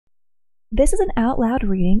This is an out loud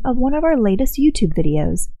reading of one of our latest YouTube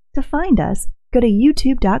videos. To find us, go to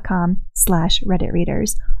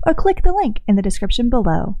youtube.com/redditreaders or click the link in the description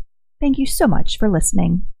below. Thank you so much for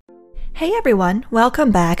listening. Hey everyone,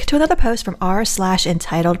 welcome back to another post from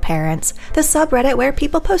r/entitled parents, the subreddit where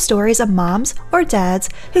people post stories of moms or dads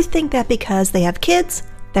who think that because they have kids,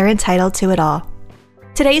 they're entitled to it all.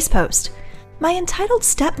 Today's post: my entitled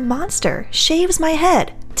step monster shaves my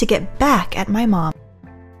head to get back at my mom.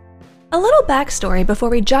 A little backstory before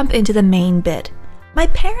we jump into the main bit. My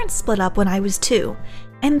parents split up when I was 2,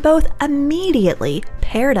 and both immediately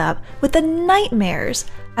paired up with the nightmares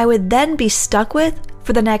I would then be stuck with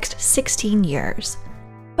for the next 16 years.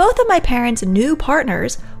 Both of my parents' new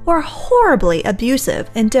partners were horribly abusive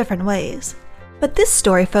in different ways, but this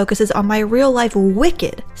story focuses on my real-life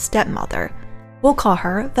wicked stepmother. We'll call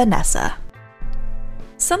her Vanessa.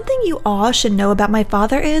 Something you all should know about my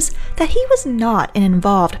father is that he was not an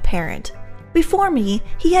involved parent. Before me,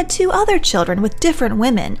 he had 2 other children with different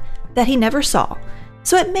women that he never saw,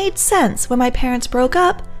 so it made sense when my parents broke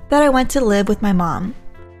up that I went to live with my mom.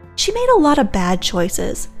 She made a lot of bad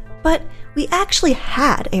choices, but we actually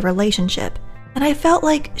had a relationship, and I felt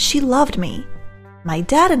like she loved me. My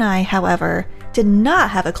dad and I, however, did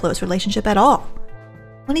not have a close relationship at all.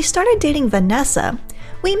 When he started dating Vanessa,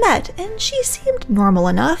 we met and she seemed normal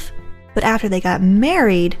enough, but after they got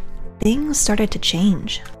married, things started to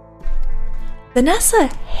change. Vanessa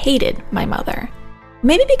hated my mother.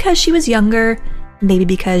 Maybe because she was younger, maybe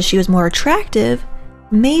because she was more attractive,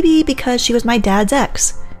 maybe because she was my dad's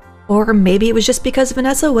ex, or maybe it was just because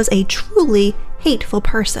Vanessa was a truly hateful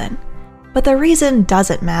person. But the reason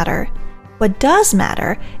doesn't matter. What does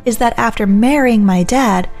matter is that after marrying my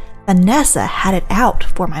dad, Vanessa had it out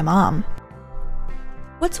for my mom.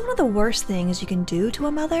 What's one of the worst things you can do to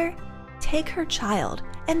a mother? Take her child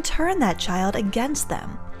and turn that child against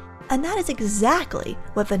them. And that is exactly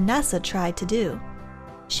what Vanessa tried to do.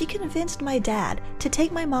 She convinced my dad to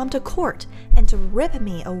take my mom to court and to rip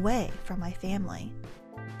me away from my family.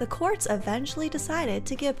 The courts eventually decided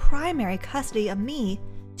to give primary custody of me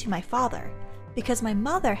to my father because my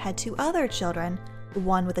mother had 2 other children,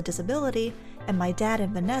 one with a disability, and my dad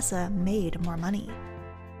and Vanessa made more money.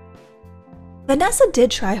 Vanessa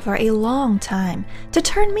did try for a long time to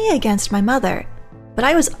turn me against my mother, but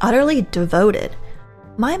I was utterly devoted.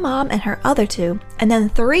 My mom and her other 2, and then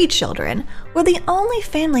 3 children, were the only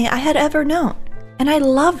family I had ever known, and I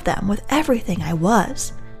loved them with everything I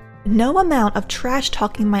was. No amount of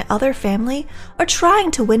trash-talking my other family or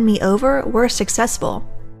trying to win me over were successful.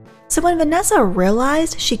 So when Vanessa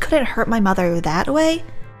realized she couldn't hurt my mother that way,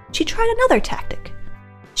 she tried another tactic.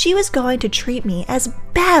 She was going to treat me as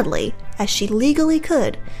badly as she legally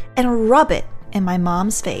could and rub it in my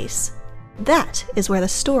mom's face. That is where the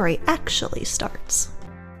story actually starts.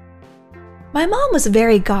 My mom was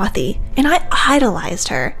very gothy, and I idolized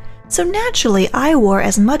her, so naturally I wore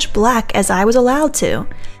as much black as I was allowed to,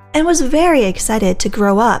 and was very excited to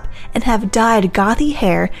grow up and have dyed gothy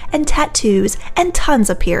hair and tattoos and tons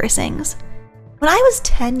of piercings. When I was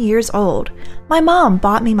 10 years old, my mom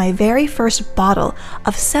bought me my very first bottle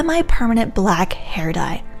of semi-permanent black hair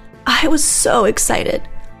dye. I was so excited.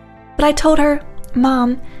 But I told her,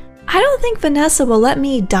 "Mom, I don't think Vanessa will let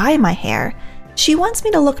me dye my hair. She wants me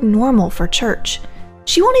to look normal for church.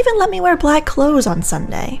 She won't even let me wear black clothes on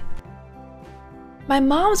Sunday." My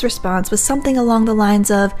mom's response was something along the lines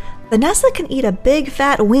of, "Vanessa can eat a big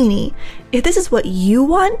fat weenie. If this is what you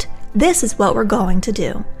want, this is what we're going to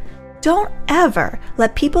do. Don't ever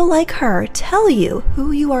let people like her tell you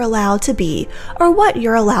who you are allowed to be or what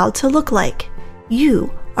you're allowed to look like.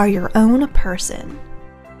 You are your own person."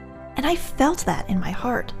 And I felt that in my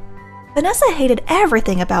heart. Vanessa hated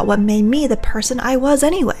everything about what made me the person I was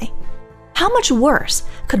anyway. How much worse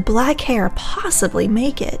could black hair possibly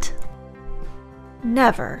make it?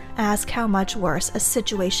 Never ask how much worse a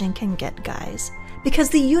situation can get, guys, because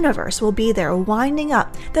the universe will be there winding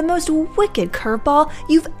up the most wicked curveball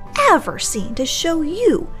you've ever seen to show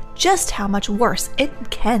you just how much worse it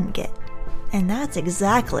can get. And that's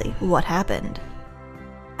exactly what happened.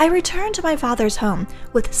 I returned to my father's home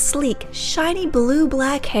with sleek, shiny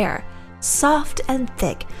blue-black hair, soft and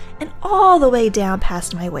thick, and all the way down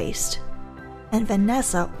past my waist. And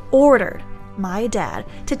Vanessa ordered my dad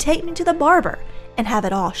to take me to the barber and have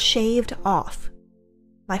it all shaved off.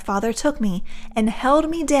 My father took me and held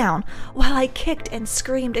me down while I kicked and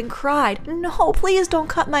screamed and cried, "No, please don't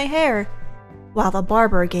cut my hair," while the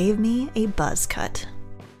barber gave me a buzz cut.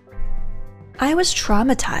 I was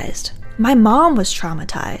traumatized. My mom was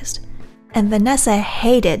traumatized. And Vanessa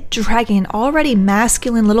hated dragging an already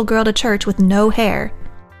masculine little girl to church with no hair.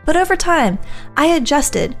 But over time, I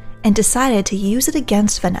adjusted and decided to use it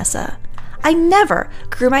against Vanessa. I never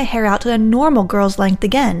grew my hair out to a normal girl's length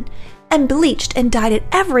again, and bleached and dyed it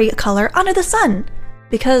every color under the sun.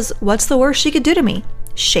 Because what's the worst she could do to me?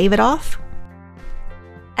 Shave it off?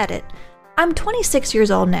 Edit. I'm 26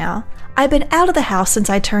 years old now. I've been out of the house since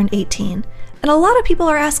I turned 18, and a lot of people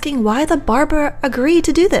are asking why the barber agreed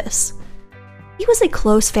to do this. He was a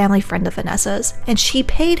close family friend of Vanessa's, and she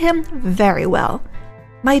paid him very well.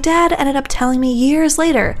 My dad ended up telling me years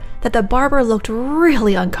later that the barber looked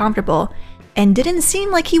really uncomfortable and didn't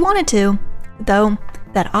seem like he wanted to, though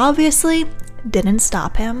that obviously didn't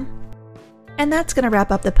stop him. And that's going to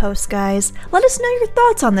wrap up the post, guys. Let us know your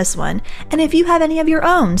thoughts on this one, and if you have any of your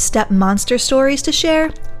own step monster stories to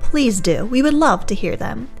share, please do. We would love to hear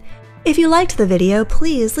them. If you liked the video,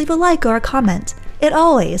 please leave a like or a comment. It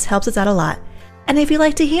always helps us out a lot. And if you'd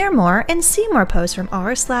like to hear more and see more posts from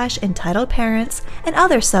r/entitled parents and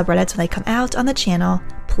other subreddits when they come out on the channel,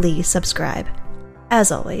 please subscribe.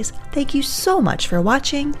 As always, thank you so much for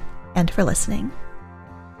watching and for listening.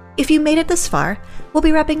 If you made it this far, we'll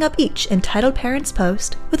be wrapping up each Entitled Parents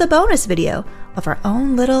post with a bonus video of our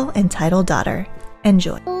own little entitled daughter.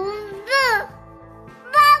 Enjoy.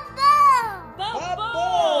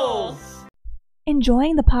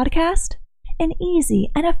 Enjoying the podcast? An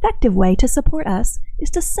easy and effective way to support us is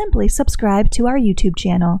to simply subscribe to our YouTube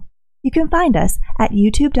channel. You can find us at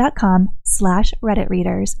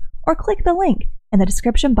youtube.com/redditreaders or click the link in the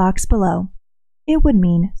description box below. It would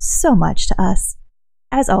mean so much to us.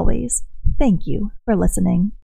 As always, thank you for listening.